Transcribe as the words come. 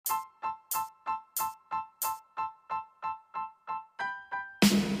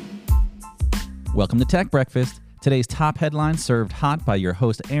Welcome to Tech Breakfast. Today's top headlines served hot by your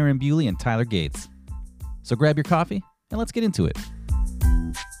host Aaron Bewley and Tyler Gates. So grab your coffee and let's get into it.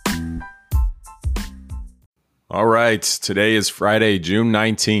 All right, today is Friday, June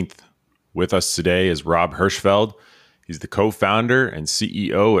 19th. With us today is Rob Hirschfeld. He's the co-founder and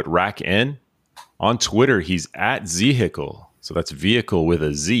CEO at RackN. On Twitter, he's at Zehicle, so that's vehicle with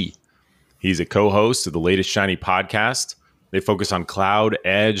a Z. He's a co-host of the Latest Shiny podcast. They focus on cloud,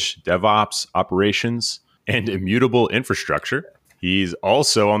 edge, DevOps, operations, and immutable infrastructure. He's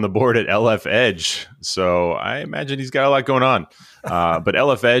also on the board at LF Edge, so I imagine he's got a lot going on. But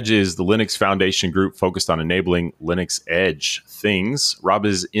LF Edge is the Linux Foundation group focused on enabling Linux Edge things. Rob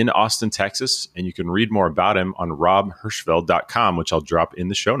is in Austin, Texas, and you can read more about him on robhirschfeld.com, which I'll drop in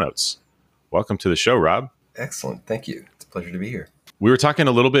the show notes. Welcome to the show, Rob. Excellent. Thank you. It's a pleasure to be here. We were talking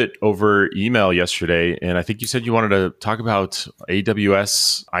a little bit over email yesterday, and I think you said you wanted to talk about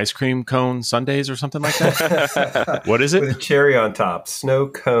AWS ice cream cone sundaes or something like that. What is it? With a cherry on top. Snow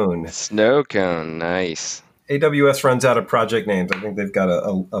cone. Snow cone. Nice. AWS runs out of project names. I think they've got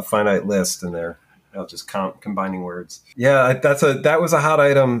a finite list, and they're just combining words. Yeah, that was a hot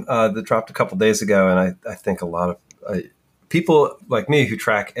item that dropped a couple days ago, and I think a lot of people like me who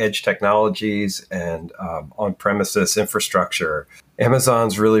track edge technologies and on-premises infrastructure,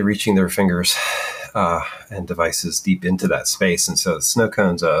 Amazon's really reaching their fingers and devices deep into that space. And so Snow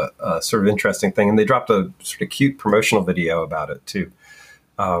Cone's a sort of interesting thing. And they dropped a sort of cute promotional video about it too.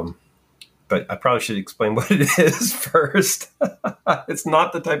 But I probably should explain what it is first. It's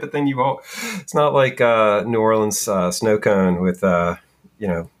not the type of thing it's not like New Orleans snow cone with,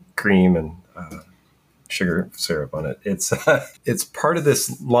 cream and sugar syrup on it. It's part of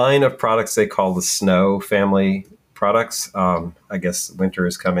this line of products they call the Snow family products. I guess winter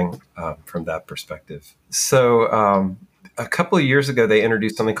is coming from that perspective. So a couple of years ago, they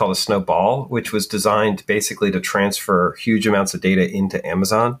introduced something called a Snowball, which was designed basically to transfer huge amounts of data into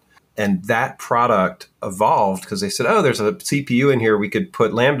Amazon. And that product evolved because they said, oh, there's a CPU in here. We could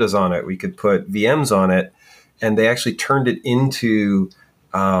put Lambdas on it. We could put VMs on it. And they actually turned it into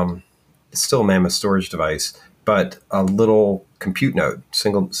it's still a mammoth storage device, but a little compute node,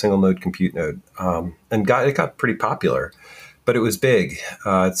 single node compute node, and it got pretty popular. But it was big.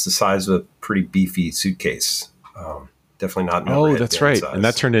 It's the size of a pretty beefy suitcase. Definitely not. Oh, that's right. Size. And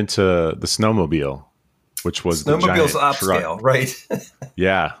that turned into the Snowmobile, which was the Snowmobile's giant upscale, truck. Right?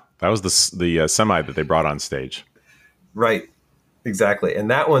 Yeah, that was the semi that they brought on stage. Right, exactly.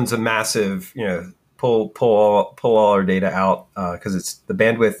 And that one's a massive, pull all our data out because it's the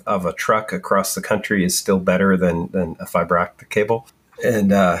bandwidth of a truck across the country is still better than a fiber optic cable,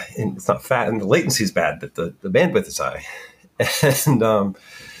 and it's not fat and the latency is bad, but the bandwidth is high.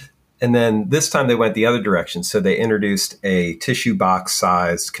 And then this time they went the other direction, so they introduced a tissue box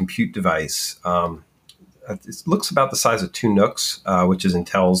sized compute device. It looks about the size of 2 Nooks, which is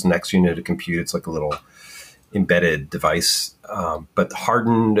Intel's next unit of compute. It's like a little embedded device, but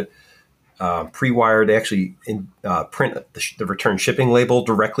hardened. Pre-wired, they actually print the return shipping label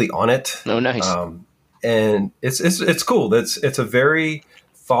directly on it. Oh, nice! And it's cool. It's a very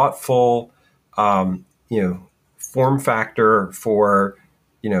thoughtful, form factor for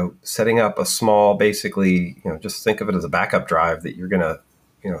setting up a small, basically, just think of it as a backup drive that you're gonna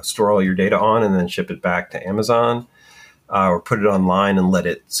store all your data on and then ship it back to Amazon, or put it online and let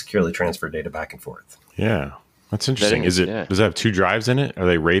it securely transfer data back and forth. Yeah. That's interesting. Does it have 2 drives in it? Are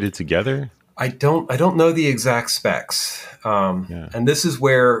they rated together? I don't know the exact specs. And this is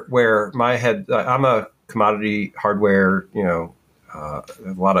where my head, I'm a commodity hardware, a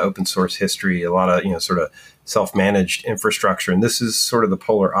lot of open source history, a lot of, sort of self-managed infrastructure. And this is sort of the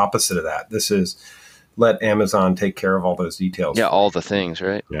polar opposite of that. This is let Amazon take care of all those details. Yeah. All the things,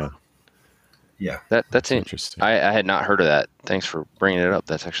 right? Yeah. Yeah. That's interesting. I had not heard of that. Thanks for bringing it up.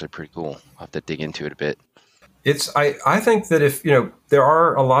 That's actually pretty cool. I'll have to dig into it a bit. I think that if, there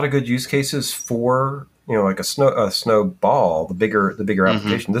are a lot of good use cases for, like a snowball, the bigger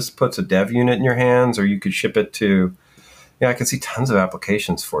application. This puts a dev unit in your hands, or you could ship it to, I can see tons of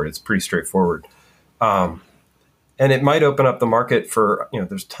applications for it. It's pretty straightforward. And it might open up the market for,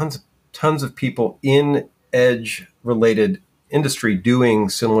 there's tons of people in edge related industry doing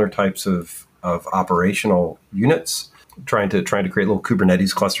similar types of operational units. Trying to create little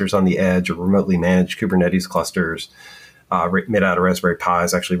Kubernetes clusters on the edge, or remotely managed Kubernetes clusters made out of Raspberry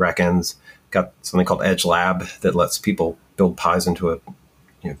Pis. Actually, RackN's got something called Edge Lab that lets people build Pis into a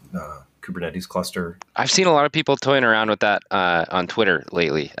Kubernetes cluster. I've seen a lot of people toying around with that on Twitter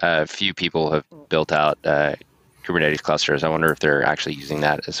lately. A few people have built out Kubernetes clusters. I wonder if they're actually using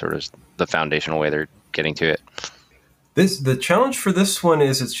that as sort of the foundational way they're getting to it. The challenge for this one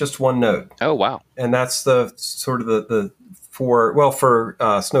is it's just one node, Oh, wow. and that's the sort of the for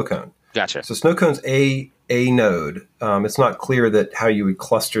Snow Cone. Gotcha. So Snow Cone's a node. It's not clear that how you would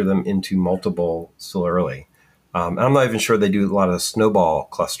cluster them into multiple still early. I'm not even sure they do a lot of snowball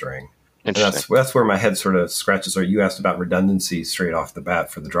clustering. And that's where my head sort of scratches. Or you asked about redundancy straight off the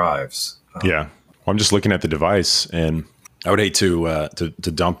bat for the drives. Yeah. Well, I'm just looking at the device, and I would hate to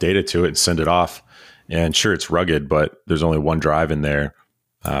dump data to it and send it off. And sure, it's rugged, but there's only one drive in there.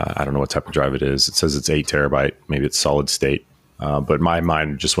 I don't know what type of drive it is. It says it's 8 terabyte. Maybe it's solid state. But my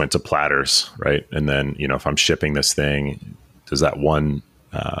mind just went to platters, right? And then, if I'm shipping this thing, does that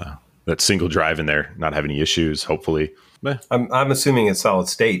that single drive in there not have any issues? Hopefully. I'm assuming it's solid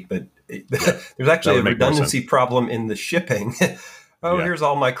state, but there's actually a redundancy problem in the shipping. Here's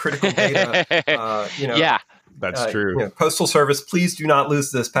all my critical data. Yeah, that's true. Postal Service, please do not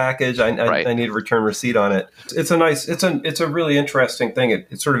lose this package. I need a return receipt on it. It's a really interesting thing.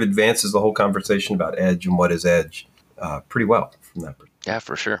 It sort of advances the whole conversation about edge and what is edge pretty well from that perspective. Yeah,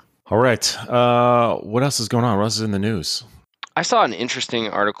 for sure. All right. What else is going on? What else is in the news? I saw an interesting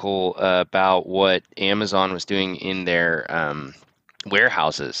article about what Amazon was doing in their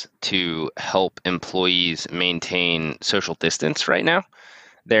warehouses to help employees maintain social distance right now.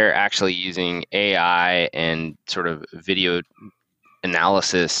 They're actually using AI and sort of video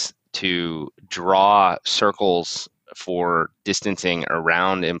analysis to draw circles for distancing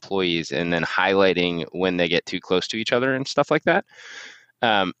around employees and then highlighting when they get too close to each other and stuff like that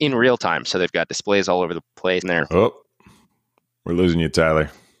in real time. So they've got displays all over the place in there. Oh, we're losing you,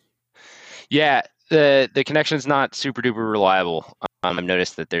 Tyler. Yeah, the connection's not super duper reliable. I've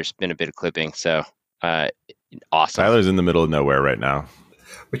noticed that there's been a bit of clipping, so awesome. Tyler's in the middle of nowhere right now.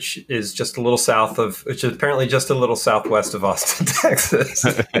 Which is apparently just a little southwest of Austin, Texas.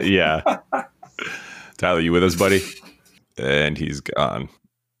 Yeah. Tyler, you with us, buddy? And he's gone.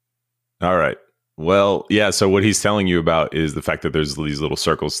 All right. Well, yeah. So what he's telling you about is the fact that there's these little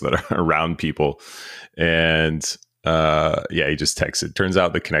circles that are around people. And he just texted. Turns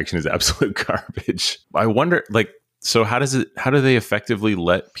out the connection is absolute garbage. I wonder, so how do they effectively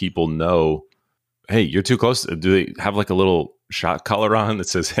let people know, hey, you're too close? Do they have like a little shot collar on that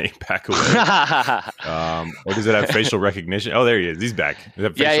says, hey, back away? Or does it have facial recognition? Oh, there he is. He's back. Does it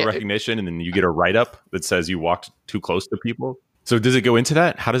have facial recognition? And then you get a write-up that says you walked too close to people? So does it go into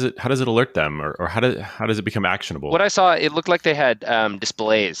that? How does it alert them, or how does it become actionable? What I saw, it looked like they had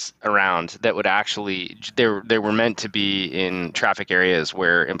displays around that would actually they were meant to be in traffic areas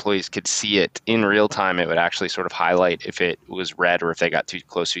where employees could see it in real time. It would actually sort of highlight if it was red or if they got too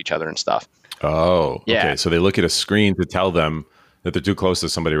close to each other and stuff. Oh, yeah. Okay. So they look at a screen to tell them that they're too close to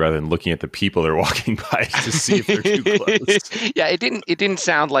somebody rather than looking at the people they're walking by to see if they're too close. Yeah, it didn't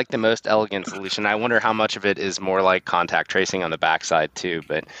sound like the most elegant solution. I wonder how much of it is more like contact tracing on the backside too,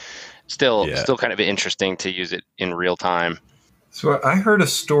 but still kind of interesting to use it in real time. So I heard a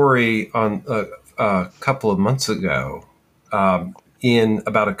story on a couple of months ago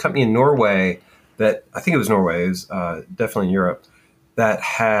about a company in Norway that I think it was Norway, it was definitely in Europe, that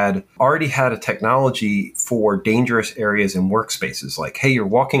had already had a technology for dangerous areas in workspaces. Like, hey, you're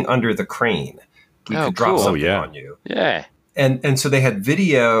walking under the crane. We could drop something on you. Yeah. And so they had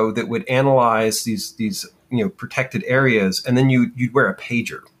video that would analyze these protected areas, and then you'd wear a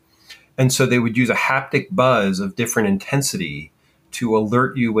pager. And so they would use a haptic buzz of different intensity to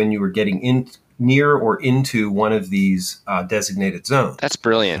alert you when you were getting in near or into one of these designated zones. That's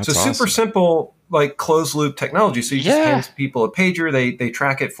brilliant. So super simple, like closed loop technology. So you just hand people a pager, they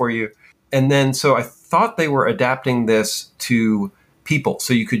track it for you. And then, so I thought they were adapting this to people.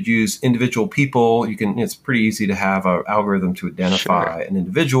 So you could use individual people. It's pretty easy to have an algorithm to identify an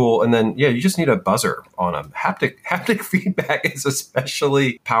individual. And then, you just need a buzzer on them. Haptic feedback is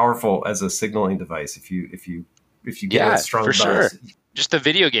especially powerful as a signaling device. If you get a strong buzz. Sure. Just a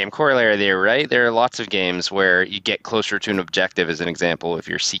video game corollary there, right? There are lots of games where you get closer to an objective, as an example, if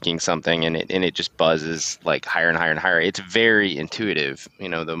you're seeking something and it just buzzes like higher and higher and higher. It's very intuitive.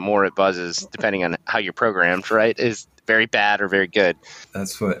 The more it buzzes, depending on how you're programmed, right, is very bad or very good.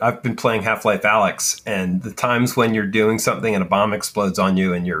 That's what I've been playing Half-Life Alyx, and the times when you're doing something and a bomb explodes on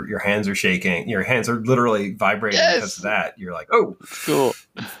you and your hands are shaking, your hands are literally vibrating because of that. You're like, oh, cool.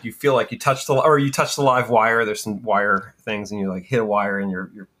 You feel like you touch the live wire. There's some wire things, and you like hit a wire, and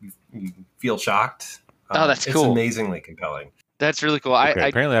you feel shocked. That's cool. It's amazingly compelling. That's really cool.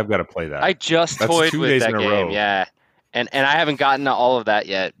 Apparently, I've got to play that. I just toyed with that game. Yeah. And I haven't gotten to all of that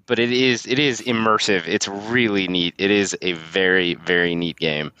yet, but it is immersive. It's really neat. It is a very, very neat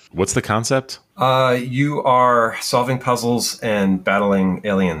game. What's the concept? You are solving puzzles and battling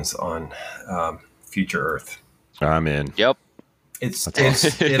aliens on future Earth. I'm in. Yep.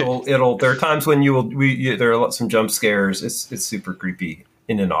 It'll there are times when there are some jump scares. It's super creepy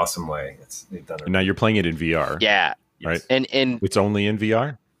in an awesome way. They've done it. Now you're playing it in VR. Yeah. Right. And it's only in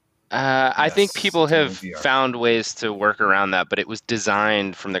VR? I think people have VR. found ways to work around that, but it was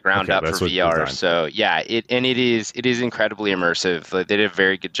designed from the ground up for VR. So yeah, it is incredibly immersive. Like, they did a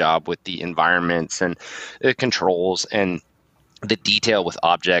very good job with the environments and the controls, and the detail with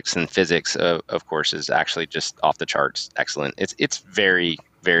objects and physics. Of course, is actually just off the charts. Excellent. It's very,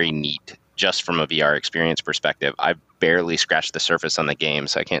 very neat just from a VR experience perspective. I've barely scratched the surface on the game,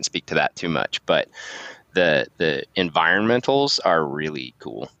 so I can't speak to that too much. But the environmentals are really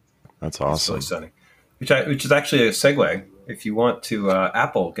cool. That's awesome. It's really stunning. Which is actually a segue if you want to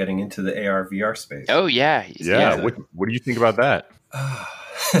Apple getting into the AR VR space. Oh yeah. What do you think about that?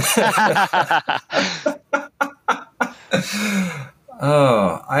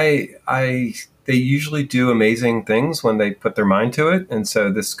 They usually do amazing things when they put their mind to it, and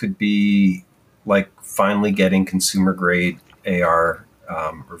so this could be like finally getting consumer grade AR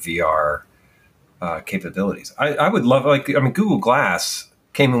or VR capabilities. I would love, Google Glass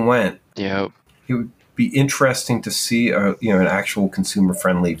came and went. Yeah. It would be interesting to see an actual consumer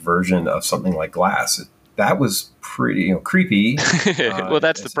friendly version of something like Glass. That was pretty creepy. Well,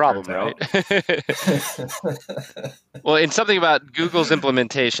 that's the problem, right? Well, and something about Google's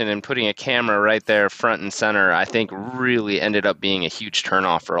implementation and putting a camera right there front and center, I think really ended up being a huge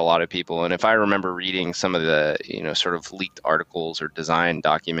turnoff for a lot of people. And if I remember reading some of the, sort of leaked articles or design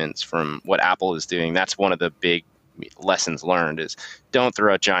documents from what Apple is doing, that's one of the big lessons learned is don't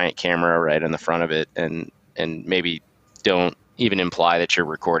throw a giant camera right in the front of it, and maybe don't even imply that you're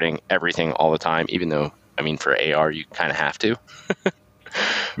recording everything all the time, even though, for AR, you kind of have to.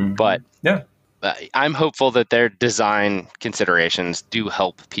 Mm-hmm. But yeah, I'm hopeful that their design considerations do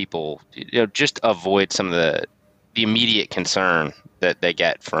help people, just avoid some of the immediate concern that they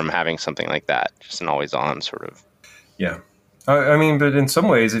get from having something like that, just an always on sort of. Yeah. But in some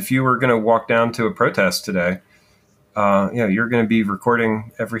ways, if you were going to walk down to a protest today, you're going to be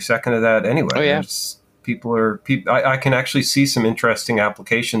recording every second of that anyway. Oh, yeah. I can actually see some interesting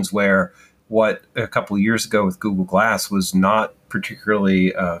applications where what a couple of years ago with Google Glass was not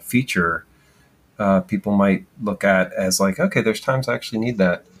particularly a feature, people might look at as like, okay, there's times I actually need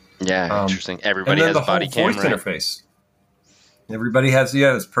that. Yeah, interesting. Everybody has a body cam, voice interface. Everybody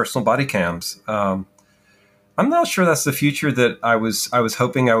has personal body cams. I'm not sure that's the future that I was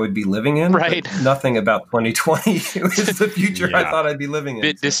hoping I would be living in. Right. Nothing about 2020 is the future I thought I'd be living in.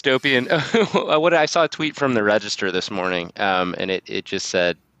 Bit dystopian. I saw a tweet from the Register this morning, and it just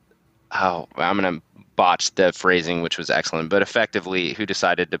said, I'm going to botch the phrasing, which was excellent, but effectively, who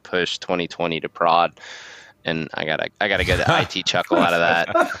decided to push 2020 to prod? And I gotta get an IT chuckle out of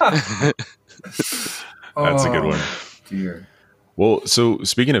that. That's a good one. Dear. Well, so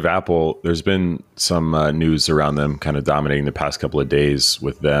speaking of Apple, there's been some news around them kind of dominating the past couple of days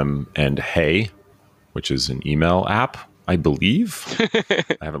with them and Hey, which is an email app, I believe.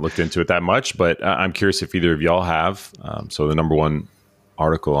 I haven't looked into it that much, but I'm curious if either of y'all have. So the number one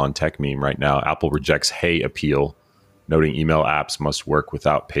article on TechMeme right now, Apple rejects Hey appeal, noting email apps must work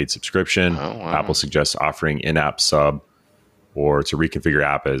without paid subscription. Oh, wow. Apple suggests offering in-app sub or to reconfigure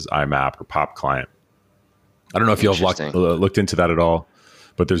app as IMAP or POP client. I don't know if y'all have looked into that at all,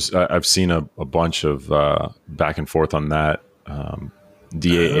 but there's I've seen a bunch of back and forth on that.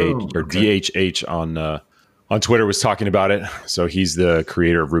 DHH on Twitter was talking about it. So he's the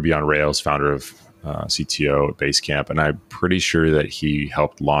creator of Ruby on Rails, founder of CTO at Basecamp, and I'm pretty sure that he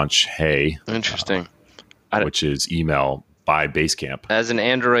helped launch Hey. Interesting. Which is email by Basecamp. As an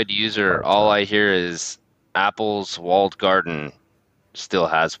Android user, all I hear is Apple's walled garden still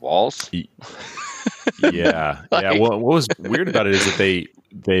has walls. Yeah. Yeah. Well, what was weird about it is that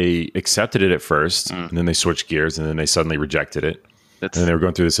they accepted it at first, and then they switched gears, and then they suddenly rejected it. And then they were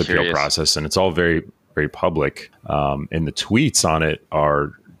going through this appeal process, and it's all very, very public. And the tweets on it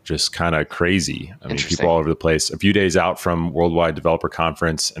are just kind of crazy. I mean, people all over the place. A few days out from Worldwide Developer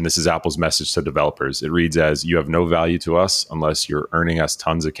Conference, and this is Apple's message to developers. It reads as, "You have no value to us unless you're earning us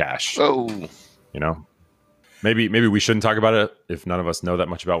tons of cash." Oh. Maybe we shouldn't talk about it if none of us know that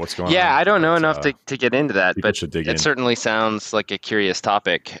much about what's going on. Yeah, I don't know enough to get into that, but it certainly sounds like a curious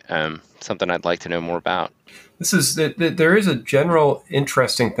topic, something I'd like to know more about. There is a general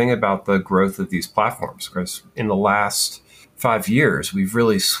interesting thing about the growth of these platforms, because in the last 5 years, we've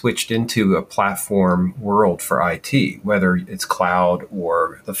really switched into a platform world for IT, whether it's cloud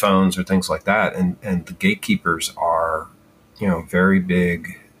or the phones or things like that. And the gatekeepers are, very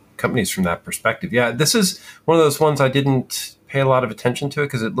big companies from that perspective. Yeah, this is one of those ones I didn't pay a lot of attention to it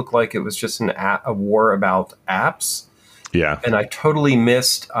because it looked like it was just a war about apps. Yeah. And I totally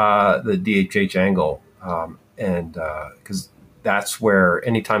missed the DHH angle. And because that's where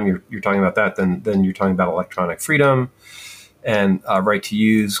anytime you're talking about that, then you're talking about electronic freedom and right to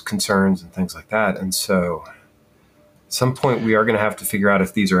use concerns and things like that. And so at some point we are going to have to figure out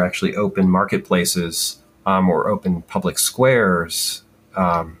if these are actually open marketplaces or open public squares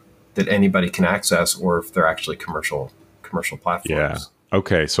that anybody can access, or if they're actually commercial platforms. Yeah.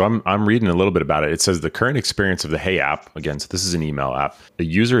 Okay, so I'm reading a little bit about it. It says the current experience of the Hey app, again, so this is an email app. The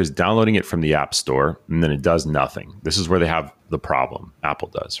user is downloading it from the App Store, and then it does nothing. This is where they have the problem, Apple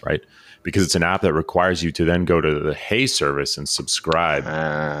does, right? Because it's an app that requires you to then go to the Hey service and subscribe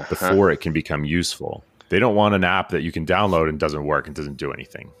before it can become useful. They don't want an app that you can download and doesn't work and doesn't do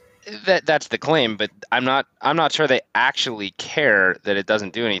anything. That's the claim, but I'm not sure they actually care that it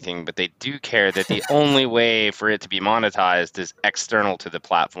doesn't do anything, but they do care that the only way for it to be monetized is external to the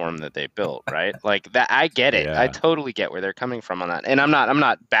platform that they built, right? Like that, I get it. Yeah. I totally get where they're coming from on that. And I'm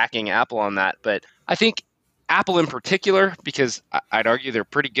not backing Apple on that, but I think Apple in particular, because I'd argue they're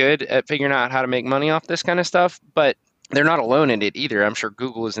pretty good at figuring out how to make money off this kind of stuff, but they're not alone in it either. I'm sure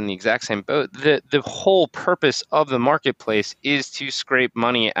Google is in the exact same boat. The whole purpose of the marketplace is to scrape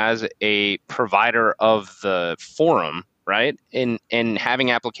money as a provider of the forum, right? And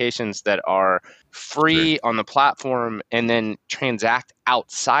having applications that are free on the platform and then transact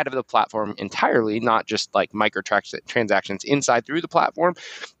outside of the platform entirely, not just like microtransactions inside through the platform.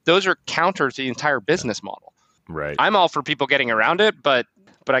 Those are counter to the entire business model. Right. I'm all for people getting around it, but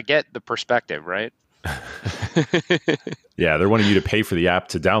I get the perspective, right? Yeah, they're wanting you to pay for the app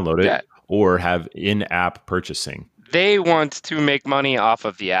to download it or have in-app purchasing. They want to make money off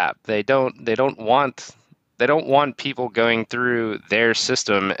of the app. They don't want people going through their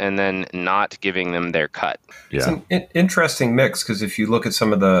system and then not giving them their cut. Yeah. It's an interesting mix because if you look at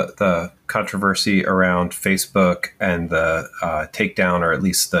some of the controversy around Facebook and the takedown, or at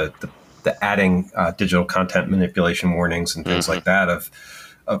least the adding digital content manipulation warnings and things like that of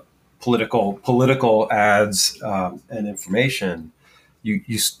political ads and information, you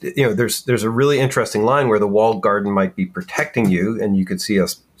know there's a really interesting line where the walled garden might be protecting you, and you could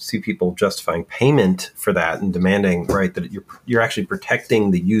see people justifying payment for that and demanding, right, that you're actually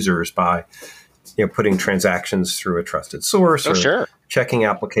protecting the users by putting transactions through a trusted source checking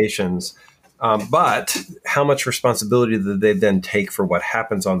applications. But how much responsibility do they then take for what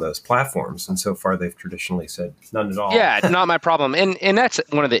happens on those platforms? And so far, they've traditionally said none at all. Yeah, not my problem. And that's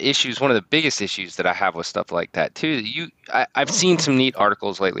one of the issues, one of the biggest issues that I have with stuff like that too. I've seen some neat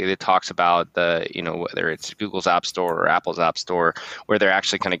articles lately that talks about whether it's Google's App Store or Apple's App Store, where they're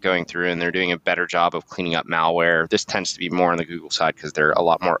actually kind of going through and they're doing a better job of cleaning up malware. This tends to be more on the Google side because they're a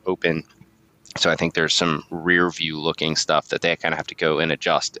lot more open. So I think there's some rear view looking stuff that they kind of have to go and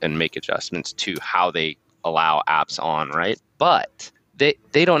adjust and make adjustments to how they allow apps on, right? But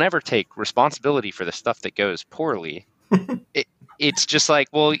they don't ever take responsibility for the stuff that goes poorly. It's just like,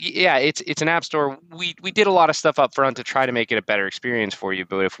 well, yeah, it's an app store. We did a lot of stuff up front to try to make it a better experience for you.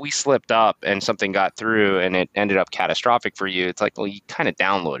 But if we slipped up and something got through and it ended up catastrophic for you, it's like, well, you kind of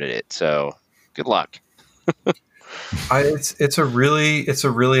downloaded it. So good luck. It's a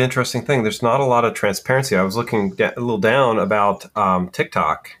really interesting thing. There's not a lot of transparency. I was looking a little down about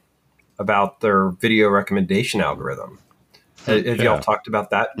TikTok, about their video recommendation algorithm. Have y'all talked about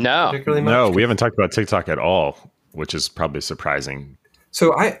that? No, particularly much? No, we haven't talked about TikTok at all, which is probably surprising.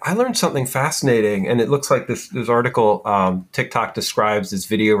 So I learned something fascinating, and it looks like this article TikTok describes its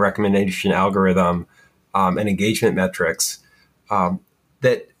video recommendation algorithm and engagement metrics.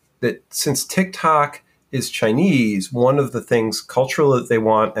 That since TikTok is Chinese, one of the things culturally that they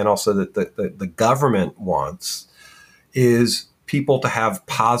want, and also that the government wants, is people to have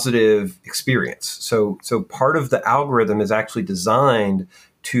positive experience. So part of the algorithm is actually designed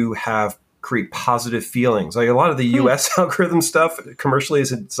to create positive feelings. Like a lot of the US algorithm stuff commercially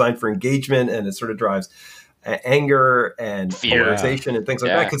is designed for engagement, and it sort of drives anger and fear, polarization and things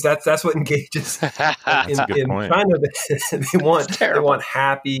like that, because that's what engages. in China, they want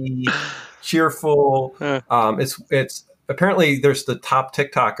happy, cheerful. It's apparently there's the top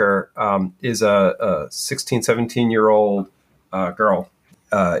TikToker is a 16, 17-year-old girl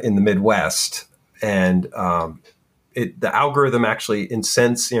in the Midwest, and the algorithm actually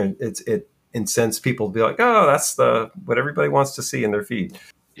it incents people to be like, oh, that's what everybody wants to see in their feed.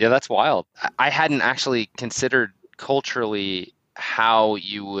 Yeah, that's wild. I hadn't actually considered culturally how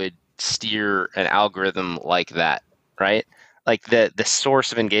you would steer an algorithm like that, right? Like the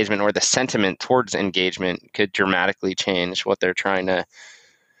source of engagement or the sentiment towards engagement could dramatically change what they're trying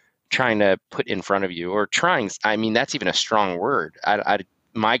trying to put in front of you, or trying. I mean, that's even a strong word.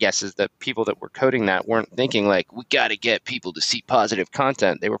 My guess is that people that were coding that weren't thinking like, we got to get people to see positive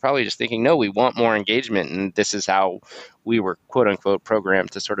content. They were probably just thinking, no, we want more engagement, and this is how we were quote unquote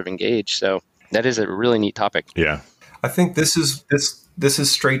programmed to sort of engage. So that is a really neat topic. Yeah, I think this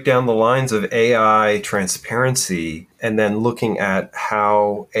is straight down the lines of AI transparency, and then looking at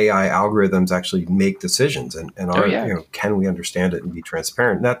how AI algorithms actually make decisions, and can we understand it and be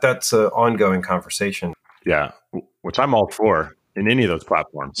transparent? That's an ongoing conversation. Yeah, which I'm all for in any of those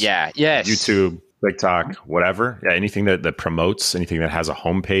platforms. Yeah, yes. YouTube, TikTok, whatever. Yeah, anything that promotes, anything that has a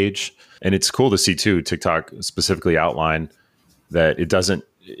homepage. And it's cool to see too, TikTok specifically outline that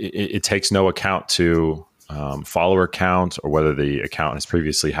it takes no account to follower count, or whether the account has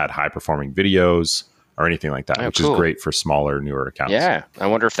previously had high performing videos or anything like that, which is great for smaller, newer accounts. Yeah. I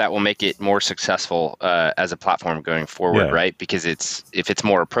wonder if that will make it more successful as a platform going forward, right? Because if it's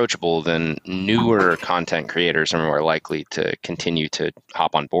more approachable, then newer content creators are more likely to continue to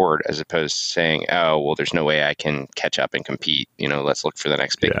hop on board, as opposed to saying, oh, well, there's no way I can catch up and compete. Let's look for the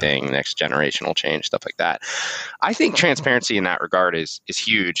next big thing, next generational change, stuff like that. I think transparency in that regard is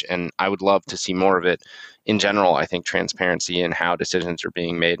huge, and I would love to see more of it. In general, I think transparency in how decisions are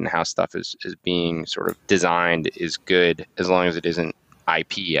being made and how stuff is being sort of designed is good, as long as it isn't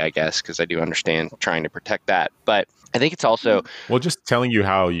IP, I guess, because I do understand trying to protect that. But I think it's also just telling them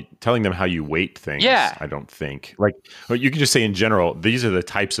how you weight things. Yeah. I don't think you can just say in general, these are the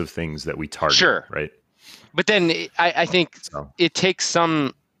types of things that we target. Sure. Right. But then I think it takes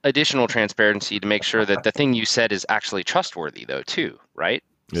some additional transparency to make sure that the thing you said is actually trustworthy, though, too. Right.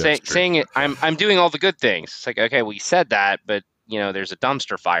 Yeah, saying it, I'm doing all the good things. It's like, okay, we said that, but there's a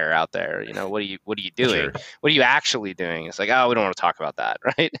dumpster fire out there. What are you doing? Sure. What are you actually doing? It's like, oh, we don't want to talk about that,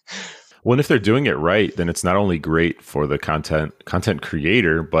 right? Well, and if they're doing it right, then it's not only great for the content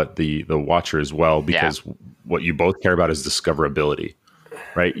creator, but the watcher as well, because what you both care about is discoverability,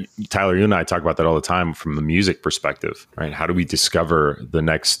 right? Tyler, you and I talk about that all the time from the music perspective, right? How do we discover the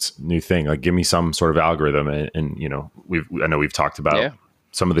next new thing? Like, give me some sort of algorithm, and I know we've talked about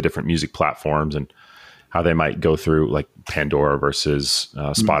some of the different music platforms and how they might go through, like Pandora versus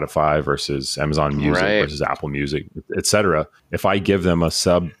Spotify versus Amazon Music versus Apple Music, etc. If I give them a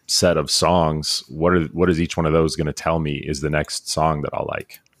subset of songs, what is each one of those going to tell me is the next song that I'll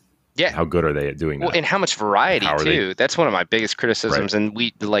like? Yeah. How good are they at doing that? Well, and how much variety too. That's one of my biggest criticisms. Right. And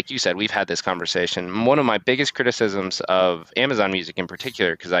we, like you said, we've had this conversation. One of my biggest criticisms of Amazon Music in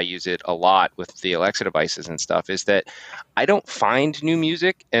particular, because I use it a lot with the Alexa devices and stuff, is that I don't find new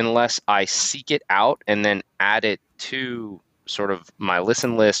music unless I seek it out and then add it to sort of my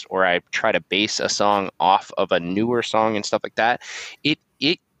listen list, or I try to base a song off of a newer song and stuff like that. It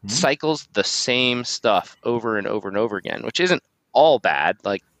cycles the same stuff over and over and over again, which isn't all bad.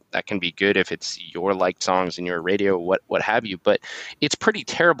 Like, that can be good if it's your liked songs in your radio, what have you. But it's pretty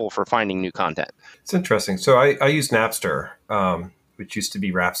terrible for finding new content. It's interesting. So I use Napster, which used to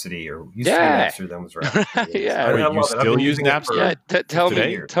be Rhapsody, or used to be Napster, then was Rhapsody. You still use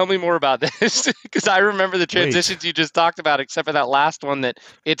Napster? Tell me more about this, because I remember the transitions you just talked about, except for that last one that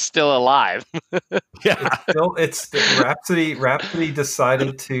it's still alive. It's Rhapsody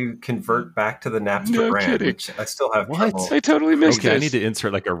decided to convert back to the Napster brand, kidding. Which I still have trouble. I totally missed this. I need to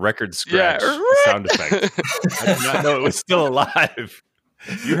insert like a record scratch sound effect. I did not know it was still alive.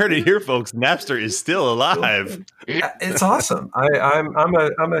 You heard it here, folks. Napster is still alive. It's awesome. I'm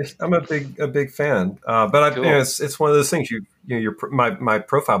a big fan. But cool. It's one of those things. My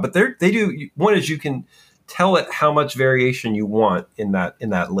profile. But they do. One is you can tell it how much variation you want in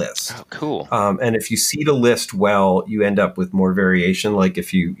that list. Oh, cool. And if you seed a list well, you end up with more variation. Like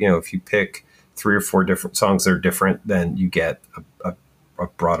if you pick 3 or 4 different songs that are different, then you get a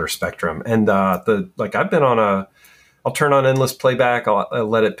broader spectrum. And I've been on I'll turn on endless playback. I'll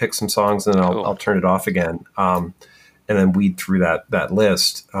let it pick some songs, and then I'll turn it off again, and then weed through that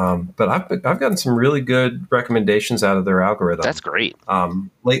list. But I've gotten some really good recommendations out of their algorithm. That's great.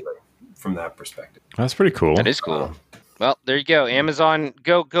 Lately, from that perspective. That's pretty cool. That is cool. Well, there you go. Amazon,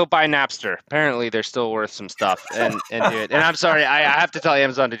 go buy Napster. Apparently, they're still worth some stuff, and do it. And I'm sorry, I have to tell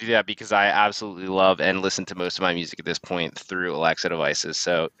Amazon to do that, because I absolutely love and listen to most of my music at this point through Alexa devices.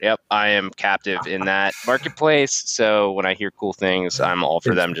 So, yep, I am captive in that marketplace. So when I hear cool things, I'm all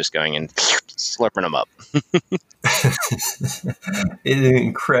for them just going and slurping them up. It is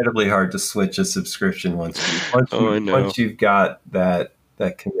incredibly hard to switch a subscription once you've got that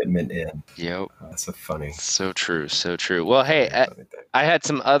that commitment in. Yep. That's a funny. So true. So true. Well, hey, funny thing. I had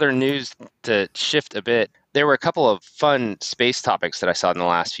some other news to shift a bit. There were a couple of fun space topics that I saw in the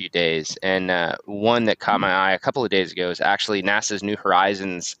last few days. And one that caught my eye a couple of days ago is actually NASA's New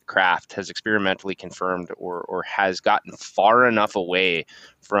Horizons craft has experimentally confirmed or has gotten far enough away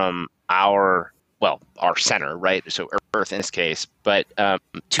from our center, right? So Earth in this case, but to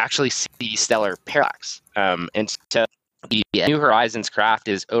actually see stellar parallax. And so the New Horizons craft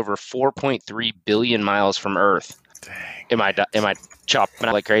is over 4.3 billion miles from Earth. Dang. Am I chopping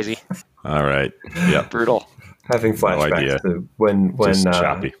out like crazy? All right. Yeah. Brutal. Having flashbacks to when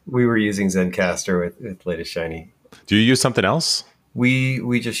choppy. we were using Zencastr with Latest Shiny. Do you use something else?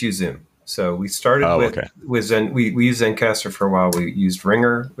 We just use Zoom. So we started with Zen. We used Zencastr for a while. We used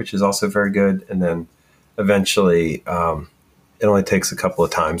Ringer, which is also very good, and then eventually it only takes a couple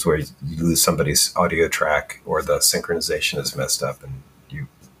of times where you lose somebody's audio track or the synchronization is messed up, and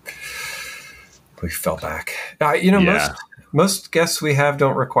we fell back. Most guests we have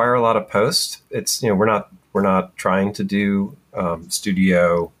don't require a lot of post. It's we're not trying to do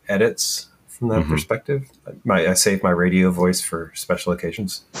studio edits from that perspective. I save my radio voice for special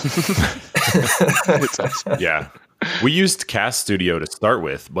occasions. Yeah. We used Cast Studio to start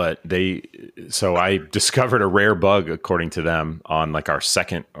with, but so I discovered a rare bug, according to them, on like our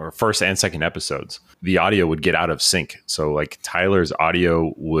first and second episodes. The audio would get out of sync. So like Tyler's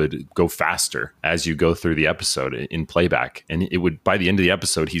audio would go faster as you go through the episode in playback. And it would, by the end of the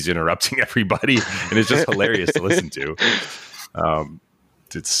episode, he's interrupting everybody. And it's just hilarious to listen to.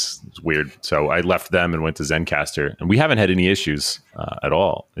 It's weird. So I left them and went to Zencastr, and we haven't had any issues at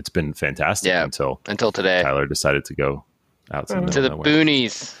all. It's been fantastic until today. Tyler decided to go out to the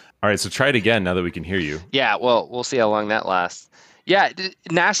boonies. All right, so try it again now that we can hear you. Yeah, well, we'll see how long that lasts. Yeah,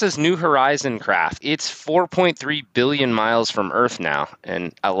 NASA's New Horizon craft. It's 4.3 billion miles from Earth now,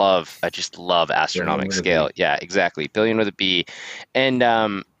 and I just love astronomical scale. Yeah, exactly, billion with a B,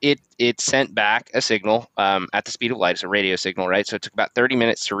 and it sent back a signal at the speed of light. It's a radio signal, right? So it took about 30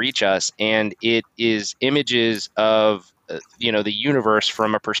 minutes to reach us, and it is images of the universe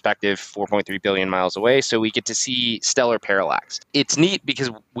from a perspective 4.3 billion miles away. So we get to see stellar parallax. It's neat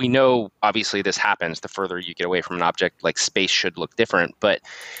because we know, obviously, this happens. The further you get away from an object, like space should look different. But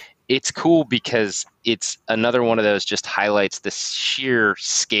it's cool because it's another one of those just highlights the sheer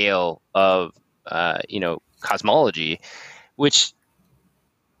scale of, cosmology, which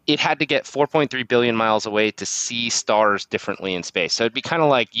it had to get 4.3 billion miles away to see stars differently in space. So it'd be kind of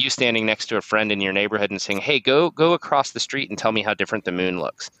like you standing next to a friend in your neighborhood and saying, hey, go across the street and tell me how different the moon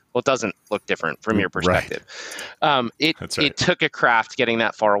looks. Well, it doesn't look different from your perspective. Right. It took a craft getting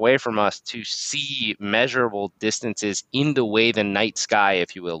that far away from us to see measurable distances in the way the night sky,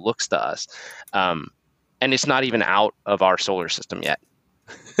 if you will, looks to us. And it's not even out of our solar system yet.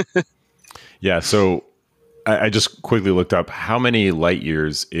 Yeah, so I just quickly looked up how many light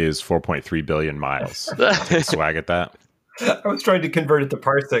years is 4.3 billion miles. Take a swag at that. I was trying to convert it to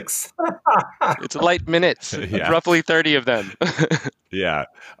parsecs. It's light minutes, roughly 30 of them. Yeah,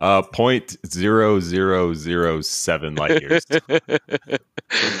 0.0007 light years.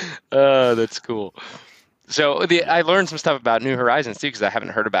 Oh, that's cool. So I learned some stuff about New Horizons too, because I haven't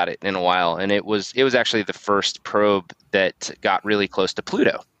heard about it in a while, and it was actually the first probe that got really close to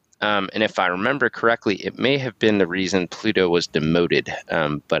Pluto. And if I remember correctly, it may have been the reason Pluto was demoted,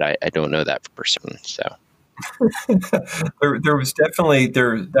 but I don't know that for certain. So there was definitely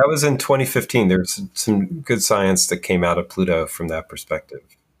that was in 2015. There's some good science that came out of Pluto from that perspective.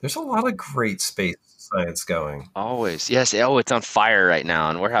 There's a lot of great space science going. Always. Yes. Oh, it's on fire right now,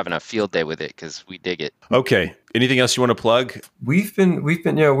 and we're having a field day with it because we dig it. Okay. Anything else you want to plug? We've been we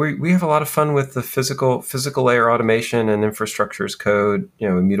have a lot of fun with the physical layer automation and infrastructure as code,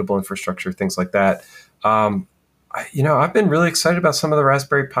 immutable infrastructure, things like that. I've been really excited about some of the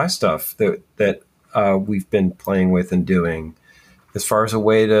Raspberry Pi stuff that we've been playing with and doing as far as a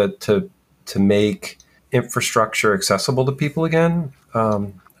way to make infrastructure accessible to people again.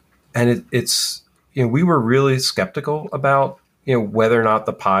 And it's we were really skeptical about whether or not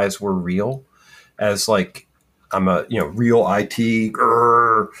the Pis were real, as like I'm a real IT get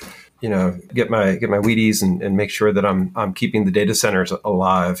my Wheaties and make sure that I'm keeping the data centers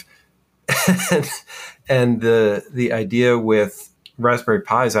alive. and the idea with Raspberry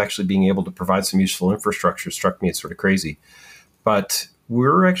Pis actually being able to provide some useful infrastructure struck me as sort of crazy. But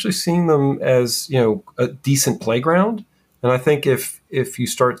we're actually seeing them as a decent playground. And I think if you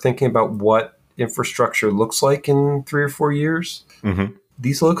start thinking about what infrastructure looks like in 3 or 4 years,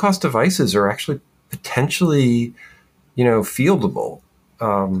 these low-cost devices are actually potentially, fieldable.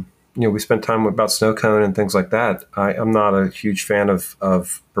 we spent time about snow cone and things like that. I'm not a huge fan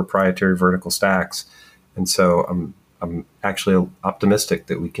of proprietary vertical stacks, and so I'm actually optimistic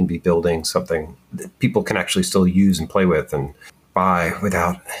that we can be building something that people can actually still use and play with and buy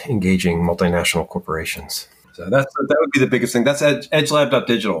without engaging multinational corporations. So that would be the biggest thing. That's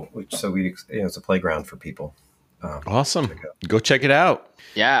edgelab.digital, which it's a playground for people. Awesome. Go check it out.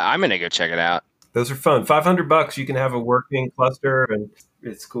 Yeah, I'm going to go check it out. Those are fun. $500, you can have a working cluster, and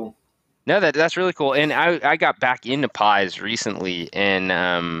it's cool. No, that's really cool. And I got back into Pies recently, and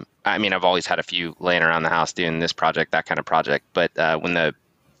I've always had a few laying around the house doing this project, that kind of project. But when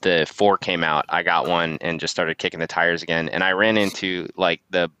the 4 came out, I got one and just started kicking the tires again. And I ran into like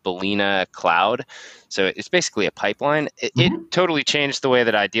the Balena Cloud. So it's basically a pipeline. It totally changed the way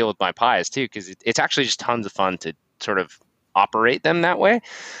that I deal with my Pies too, because it's actually just tons of fun to sort of operate them that way.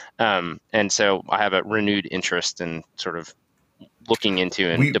 And so I have a renewed interest in sort of looking into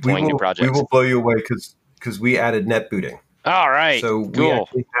and deploying new projects. We will blow you away because we added net booting. All right. So cool. We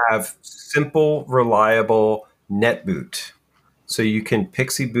actually have simple, reliable net boot. So you can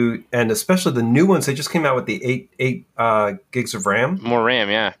Pixie boot, and especially the new ones, they just came out with the 8 gigs of RAM. More RAM,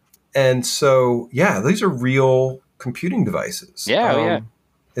 yeah. And so, these are real computing devices. Yeah,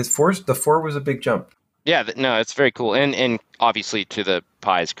 The 4 was a big jump. Yeah, no, it's very cool. And obviously to the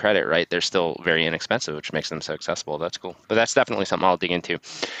Pi's credit, right, they're still very inexpensive, which makes them so accessible. That's cool. But that's definitely something I'll dig into.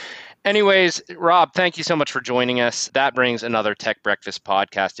 Anyways, Rob, thank you so much for joining us. That brings another Tech Breakfast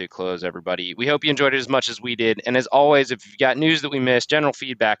podcast to a close, everybody. We hope you enjoyed it as much as we did. And as always, if you've got news that we missed, general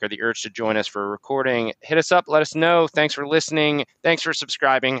feedback, or the urge to join us for a recording, hit us up, let us know. Thanks for listening. Thanks for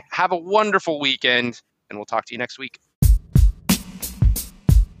subscribing. Have a wonderful weekend, and we'll talk to you next week.